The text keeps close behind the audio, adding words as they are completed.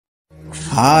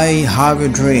I have a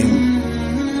dream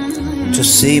to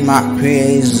see my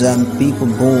prayers and people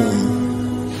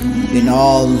boom in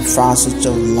all facets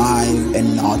of life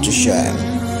and not to shame.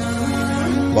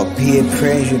 But peer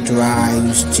pressure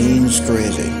drives teens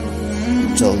crazy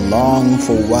to long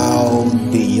for wealth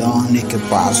beyond their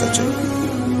capacity,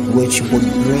 which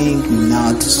would bring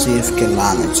not safe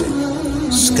calamity.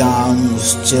 Scam,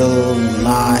 steal,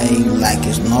 lie like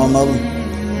it's normal,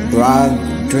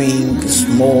 brag, drink,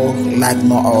 smoke like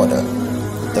no other.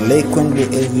 Delinquent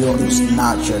behavior is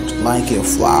nurtured like a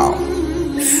flower.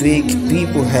 Fake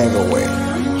people everywhere.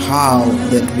 How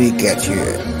did we get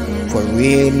here? For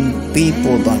real,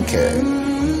 people don't care.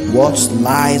 What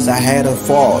lies ahead of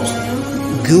us,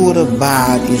 good or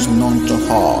bad, is known to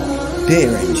all.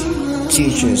 Parents,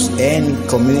 teachers, and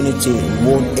community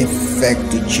would effect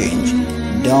the change.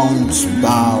 Don't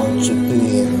bow to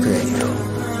peer pressure.